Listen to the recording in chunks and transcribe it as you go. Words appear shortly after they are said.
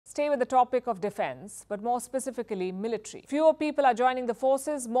stay with the topic of defense, but more specifically military. Fewer people are joining the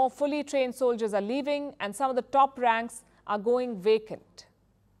forces, more fully trained soldiers are leaving, and some of the top ranks are going vacant,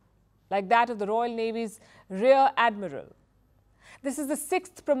 like that of the Royal Navy's Rear-Admiral. This is the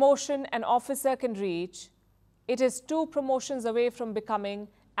 6th promotion an officer can reach. It is 2 promotions away from becoming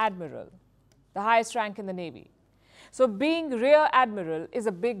Admiral, the highest rank in the Navy. So being Rear-Admiral is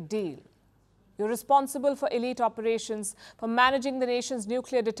a big deal. You're responsible for elite operations, for managing the nation's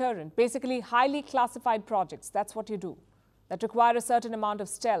nuclear deterrent, basically highly classified projects. That's what you do, that require a certain amount of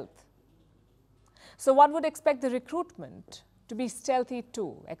stealth. So one would expect the recruitment to be stealthy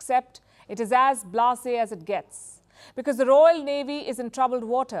too, except it is as blasé as it gets, because the Royal Navy is in troubled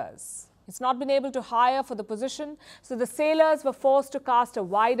waters. It's not been able to hire for the position, so the sailors were forced to cast a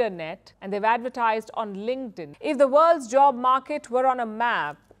wider net, and they've advertised on LinkedIn. If the world's job market were on a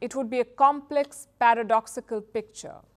map, it would be a complex, paradoxical picture.